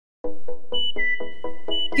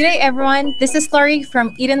Good day, everyone. This is Lori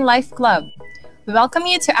from Eden Life Club. We welcome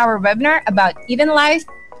you to our webinar about Eden Life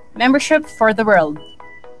membership for the world.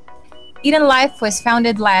 Eden Life was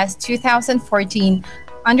founded last 2014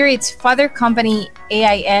 under its father company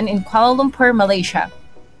AIN in Kuala Lumpur, Malaysia.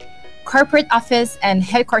 Corporate office and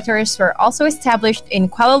headquarters were also established in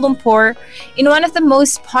Kuala Lumpur, in one of the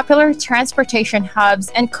most popular transportation hubs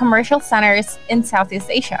and commercial centers in Southeast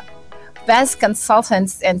Asia. Best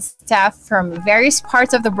consultants and staff from various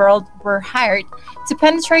parts of the world were hired to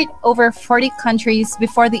penetrate over 40 countries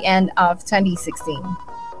before the end of 2016.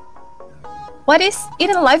 What is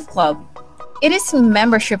Eden Life Club? It is a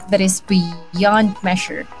membership that is beyond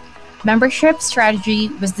measure. Membership strategy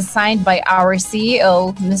was designed by our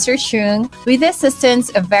CEO, Mr. Chung, with the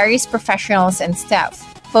assistance of various professionals and staff,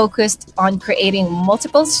 focused on creating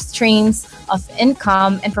multiple streams of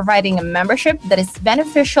income and providing a membership that is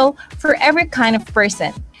beneficial for every kind of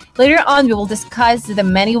person. Later on, we will discuss the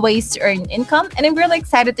many ways to earn income, and I'm really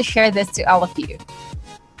excited to share this to all of you.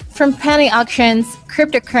 From penny auctions,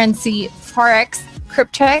 cryptocurrency, forex,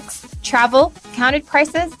 cryptex, travel, counted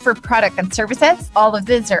prices for product and services, all of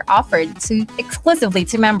these are offered exclusively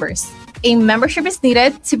to members. A membership is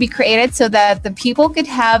needed to be created so that the people could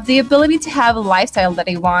have the ability to have a lifestyle that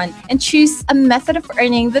they want and choose a method of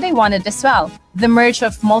earning that they wanted as well. The merge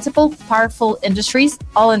of multiple powerful industries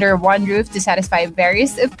all under one roof to satisfy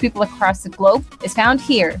various of people across the globe is found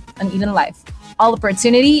here on Eden Life. All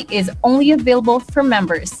opportunity is only available for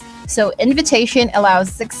members, so invitation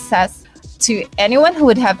allows success to anyone who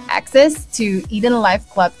would have access to Eden Life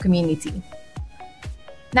Club community.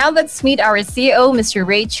 Now let's meet our CEO, Mr.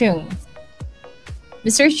 Ray Chung.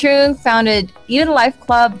 Mr. Chung founded Eden Life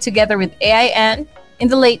Club together with AIN in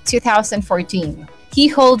the late 2014. He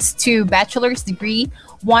holds 2 bachelor's degrees,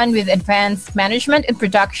 one with advanced management in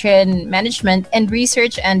production management and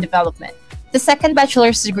research and development. The second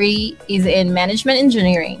bachelor's degree is in management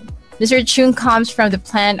engineering. Mr. Chung comes from the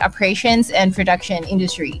plant operations and production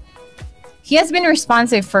industry. He has been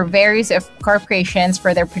responsive for various of corporations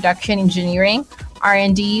for their production engineering,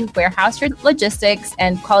 R&D, warehouse logistics,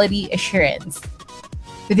 and quality assurance.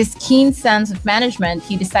 With his keen sense of management,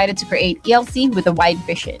 he decided to create ELC with a wide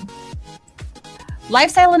vision.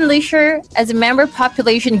 Lifestyle and leisure. As a member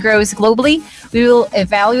population grows globally, we will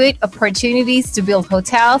evaluate opportunities to build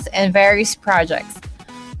hotels and various projects.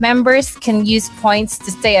 Members can use points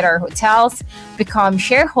to stay at our hotels, become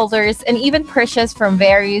shareholders, and even purchase from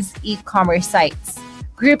various e-commerce sites.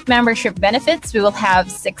 Group membership benefits. We will have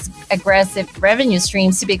 6 aggressive revenue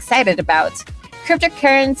streams to be excited about.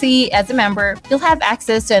 Cryptocurrency. As a member, you'll have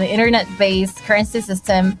access to an internet-based currency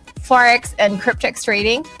system, forex, and cryptex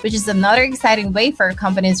trading, which is another exciting way for a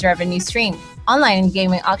company's revenue stream. Online and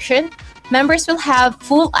gaming auction. Members will have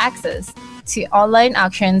full access to online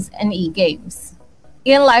auctions and e-games.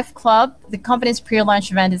 Eden Life Club, the company's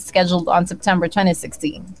pre-launch event, is scheduled on September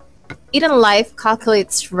 2016. Eden Life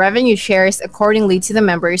calculates revenue shares accordingly to the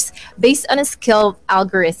members based on a skilled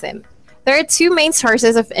algorithm. There are 2 main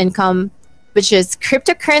sources of income, which is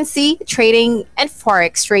cryptocurrency trading and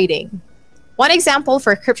forex trading. One example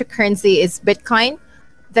for cryptocurrency is Bitcoin.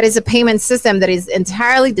 That is a payment system that is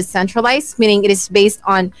entirely decentralized, meaning it is based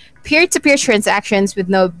on peer-to-peer transactions with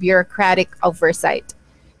no bureaucratic oversight.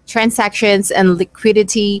 Transactions and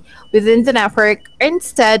liquidity within the network are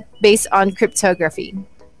instead based on cryptography.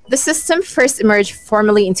 The system first emerged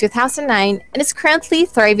formally in 2009 and is currently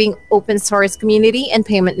thriving open source community and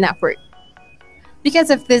payment network.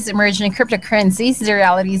 Because of this emerging cryptocurrencies, the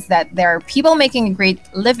reality is that there are people making a great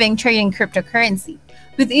living trading cryptocurrency.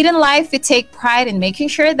 With Eden Life, we take pride in making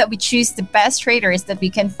sure that we choose the best traders that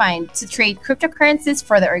we can find to trade cryptocurrencies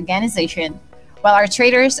for the organization. While our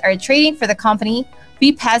traders are trading for the company,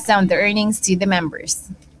 we pass down the earnings to the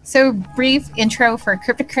members. So, brief intro for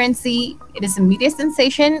cryptocurrency. It is a media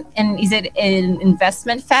sensation, and is it an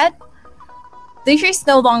investment fad? The issue is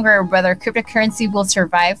no longer whether cryptocurrency will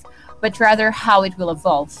survive, but rather how it will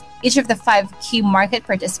evolve. Each of the 5 key market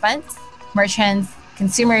participants, merchants,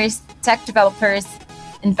 consumers, tech developers,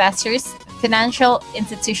 investors, financial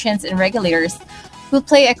institutions, and regulators, will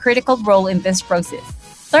play a critical role in this process.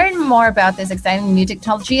 Learn more about this exciting new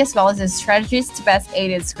technology as well as the strategies to best aid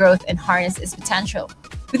its growth and harness its potential.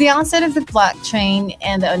 With the onset of the blockchain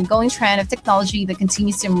and the ongoing trend of technology that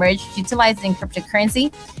continues to emerge utilizing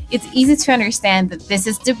cryptocurrency, it's easy to understand that this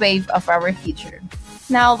is the wave of our future.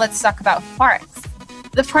 Now let's talk about Forex.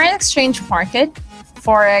 The foreign exchange market,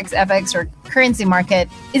 Forex, FX, or currency market,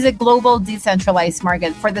 is a global decentralized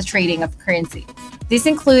market for the trading of currency. This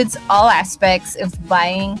includes all aspects of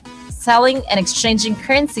buying, selling, and exchanging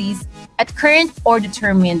currencies at current or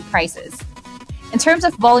determined prices. In terms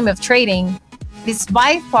of volume of trading, It is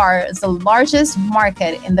by far the largest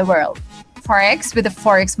market in the world. Forex with the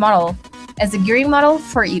Forex model as a gearing model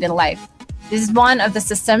for Eden Life. This is one of the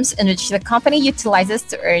systems in which the company utilizes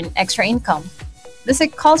to earn extra income. The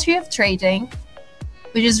Psychology of Trading,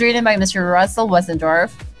 which is written by Mr. Russell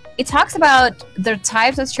Wessendorf, it talks about the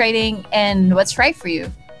types of trading and what's right for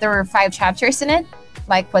you. There were 5 chapters in it,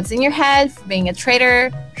 like what's in your head, being a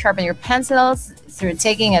trader, sharpen your pencils, through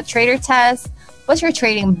taking a trader test, what's your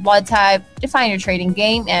trading blood type, define your trading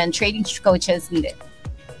game, and trading coaches needed.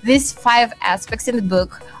 These 5 aspects in the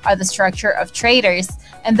book are the structure of traders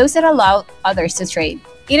and those that allow others to trade.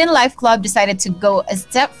 Eden Life Club decided to go a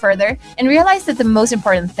step further and realized that the most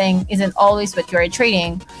important thing isn't always what you are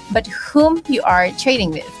trading, but whom you are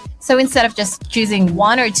trading with. So instead of just choosing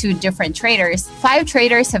 1 or 2 different traders, 5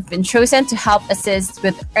 traders have been chosen to help assist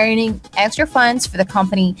with earning extra funds for the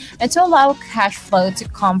company and to allow cash flow to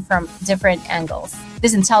come from different angles.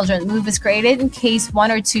 This intelligent move was created in case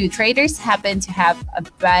 1 or 2 traders happen to have a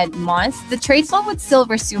bad month. The trade flow would still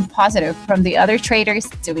resume positive from the other traders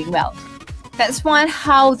doing well. That's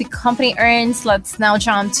how the company earns. Let's now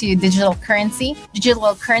jump to digital currency.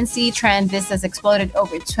 Digital currency trend, this has exploded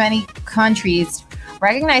over 20 countries,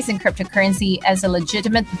 recognizing cryptocurrency as a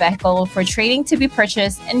legitimate vehicle for trading to be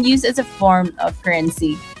purchased and used as a form of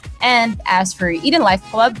currency. And as for Eden Life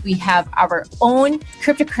Club, we have our own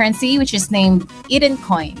cryptocurrency, which is named Eden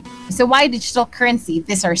Coin. So why digital currency?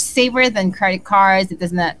 These are safer than credit cards. It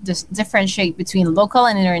does not differentiate between local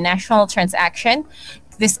and international transaction.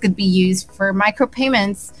 This could be used for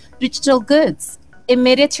micropayments, digital goods,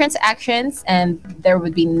 immediate transactions, and there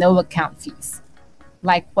would be no account fees.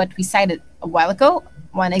 Like what we cited a while ago,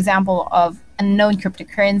 one example of a known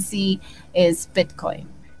cryptocurrency is Bitcoin.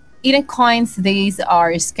 Eden Coins, these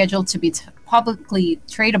are scheduled to be publicly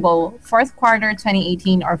tradable 4th quarter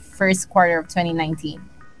 2018 or 1st quarter of 2019.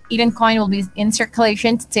 Eden Coin will be in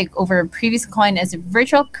circulation to take over a previous coin as a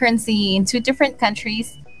virtual currency in 2 different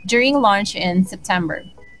countries during launch in September.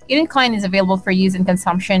 Eden Coin is available for use and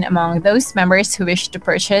consumption among those members who wish to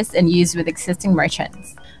purchase and use with existing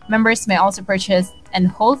merchants. Members may also purchase and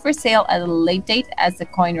hold for sale at a late date as the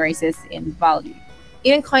coin rises in value.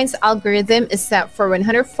 Eden Coin's algorithm is set for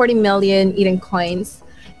 140 million Eden Coins,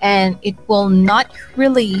 and it will not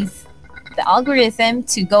release the algorithm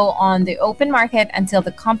to go on the open market until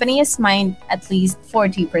the company has mined at least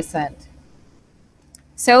 40%.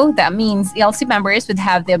 So that means ELC members would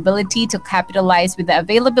have the ability to capitalize with the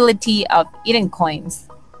availability of Eden Coins.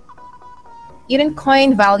 Eden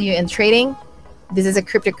Coin value in trading. This is a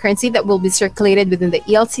cryptocurrency that will be circulated within the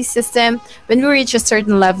ELC system. When we reach a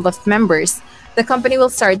certain level of members, the company will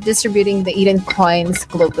start distributing the Eden Coins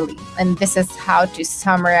globally. And this is how to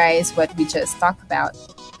summarize what we just talked about.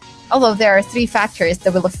 Although there are 3 factors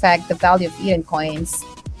that will affect the value of Eden Coins.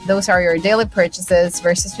 Those are your daily purchases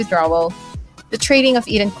versus withdrawal, the trading of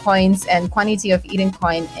Eden Coins, and quantity of Eden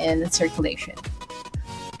Coin in circulation.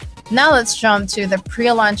 Now let's jump to the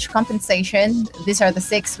pre-launch compensation. These are the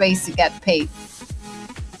 6 ways to get paid.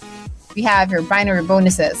 We have your binary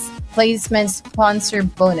bonuses, placement sponsor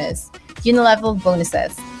bonus, unilevel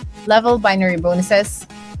bonuses, level binary bonuses,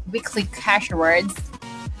 weekly cash rewards.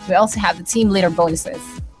 We also have the team leader bonuses.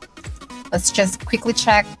 Let's just quickly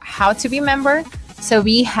check how to be a member. So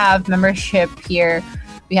we have membership here.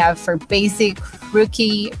 We have for basic,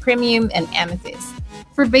 rookie, premium, and amethyst.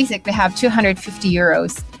 For basic, we have 250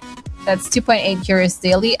 euros. That's 2.8 euros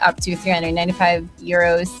daily up to 395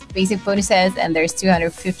 euros basic bonuses, and there's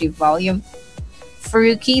 250 volume. For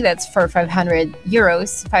rookie, that's for 500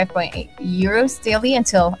 euros, 5.8 euros daily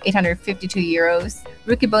until 852 euros.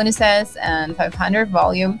 Rookie bonuses and 500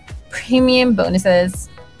 volume. Premium bonuses,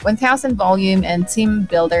 1000 volume, and team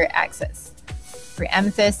builder access. For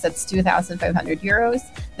amethyst, that's 2,500 euros.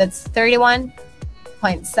 That's 31.7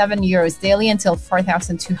 euros daily until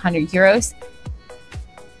 4,200 euros.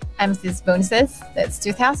 Amethyst bonuses, that's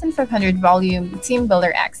 2,500 volume, team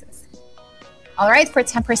builder access. All right, for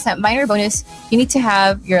 10% binary bonus, you need to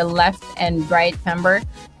have your left and right member.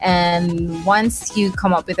 And once you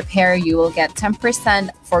come up with a pair, you will get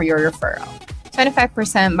 10% for your referral.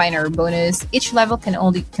 25% binary bonus. Each level can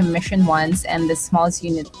only commission once, and the smallest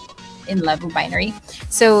unit in level binary.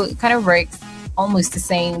 So it kind of works almost the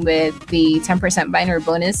same with the 10% binary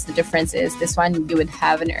bonus. The difference is this one, you would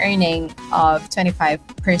have an earning of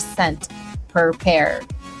 25% per pair.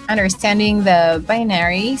 Understanding the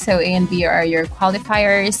binary, so A and B are your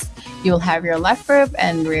qualifiers. You will have your left group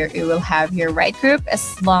and you will have your right group.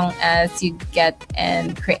 As long as you get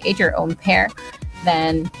and create your own pair,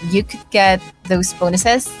 then you could get those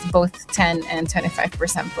bonuses, both 10 and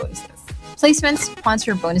 25% bonuses. Placement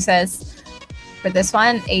sponsor bonuses. For this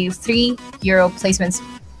one, a €3 placement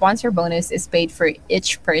sponsor bonus is paid for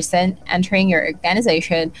each person entering your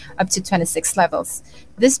organization up to 26 levels.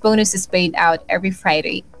 This bonus is paid out every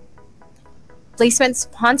Friday. Placement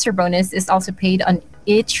sponsor bonus is also paid on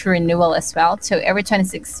each renewal as well. So every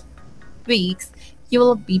 26 weeks, you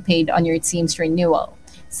will be paid on your team's renewal.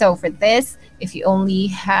 So for this, if you only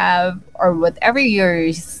have, or whatever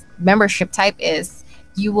your membership type is,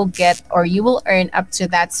 you will get, or you will earn up to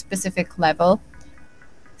that specific level.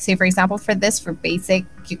 Say for example, for this, for basic,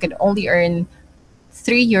 you could only earn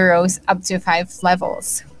 €3 up to 5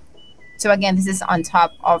 levels. So again, this is on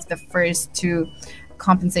top of the first two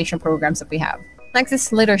compensation programs that we have. Next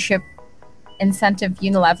is leadership incentive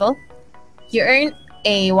unilevel. You earn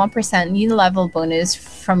a 1% unilevel bonus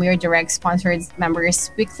from your direct sponsored members'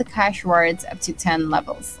 weekly cash rewards up to 10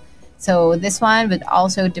 levels. So this one would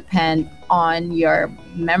also depend on your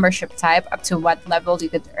membership type, up to what level you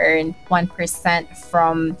could earn 1%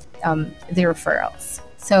 from the referrals.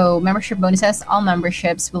 So membership bonuses, all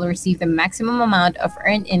memberships will receive the maximum amount of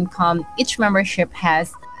earned income each membership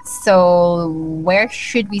has. So where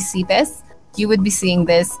should we see this? You would be seeing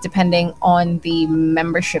this depending on the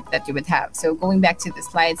membership that you would have. So going back to the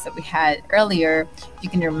slides that we had earlier, you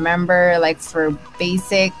can remember, like for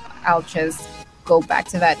basic, I'll just go back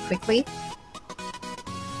to that quickly.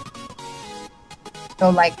 So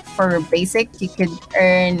like for basic, you could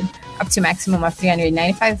earn up to maximum of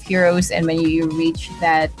 €395, and when you reach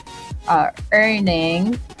that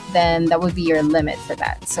earning, then that would be your limit for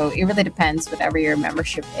that. So it really depends whatever your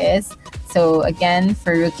membership is. So again,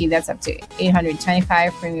 for rookie, that's up to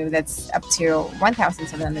 $825, premium that's up to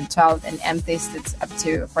 $1,712, and MTIS that's up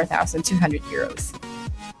to €4,200.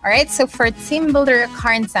 All right, so for team builder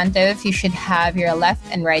car incentive, you should have your left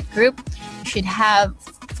and right group. You should have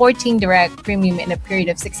 14 direct premium in a period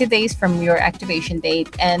of 60 days from your activation date,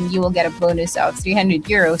 and you will get a bonus of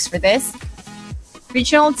 €300 for this.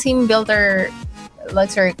 Regional team builder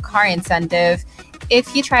luxury car incentive.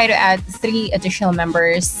 If you try to add 3 additional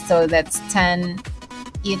members, so that's 10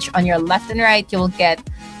 each on your left and right, you will get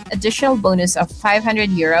additional bonus of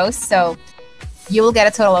 €500. So you will get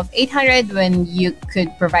a total of 800 when you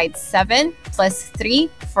could provide 7 plus 3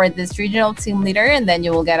 for this regional team leader, and then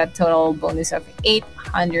you will get a total bonus of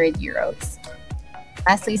 €800.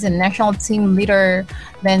 Lastly, as a national team leader,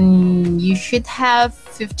 then you should have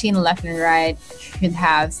 15 left and right. You should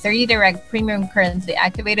have 30 direct premium currently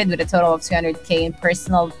activated with a total of 200K in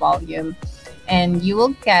personal volume. And you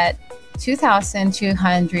will get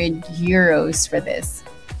 €2,200 for this.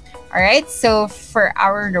 All right, so for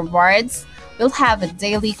our rewards, we'll have a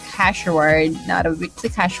daily cash reward, not a weekly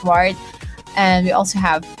cash reward. And we also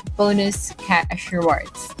have bonus cash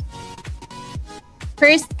rewards.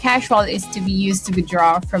 First, cash wallet is to be used to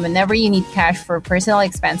withdraw from whenever you need cash for personal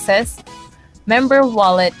expenses. Member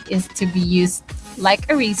wallet is to be used like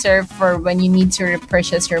a reserve for when you need to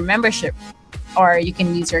repurchase your membership, or you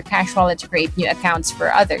can use your cash wallet to create new accounts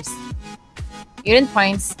for others. Eden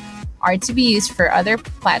points are to be used for other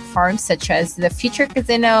platforms such as the Future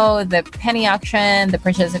Casino, the Penny Auction, the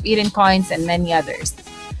purchase of Eden coins, and many others.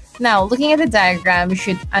 Now, looking at the diagram, you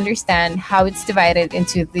should understand how it's divided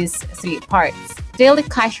into these 3 parts. Daily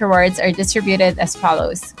cash rewards are distributed as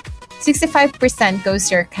follows. 65% goes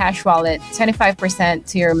to your cash wallet, 25%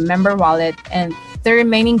 to your member wallet, and the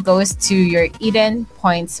remaining goes to your Eden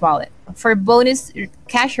Points wallet. For bonus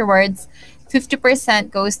cash rewards,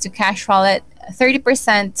 50% goes to cash wallet,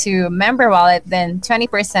 30% to member wallet, then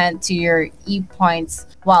 20% to your ePoints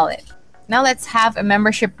wallet. Now let's have a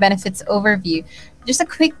membership benefits overview. Just a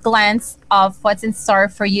quick glance of what's in store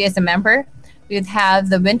for you as a member. We'd have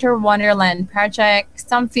the Winter Wonderland project,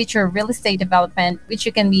 some future real estate development, which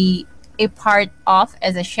you can be a part of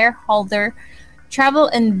as a shareholder, travel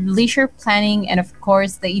and leisure planning, and of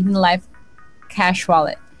course, the Eden Life cash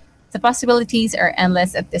wallet. The possibilities are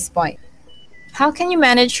endless at this point. How can you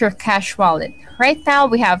manage your cash wallet? Right now,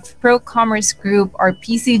 we have Pro Commerce Group, or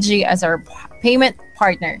PCG, as our payment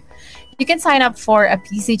partner. You can sign up for a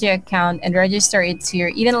PCG account and register it to your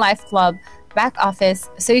Eden Life Club back office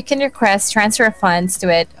so you can request transfer of funds to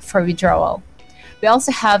it for withdrawal. We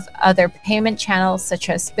also have other payment channels such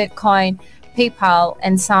as Bitcoin, PayPal,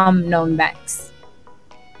 and some known banks.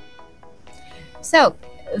 So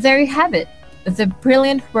there you have it, the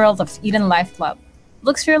brilliant world of Eden Life Club.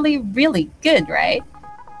 Looks really good, right?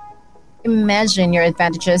 Imagine your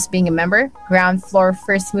advantages being a member: ground floor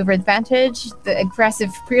first mover advantage, the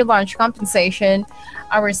aggressive pre-launch compensation,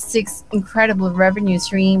 our 6 incredible revenue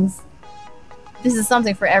streams. This is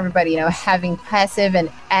something for everybody, having passive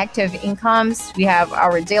and active incomes. We have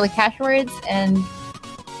our daily cash rewards, and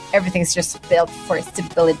everything's just built for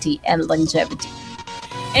stability and longevity.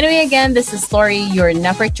 Anyway, again, this is Lori, your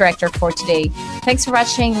network director for today. Thanks for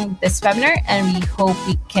watching this webinar, and we hope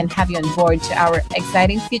we can have you on board to our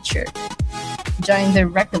exciting future. Join the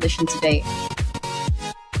revolution today.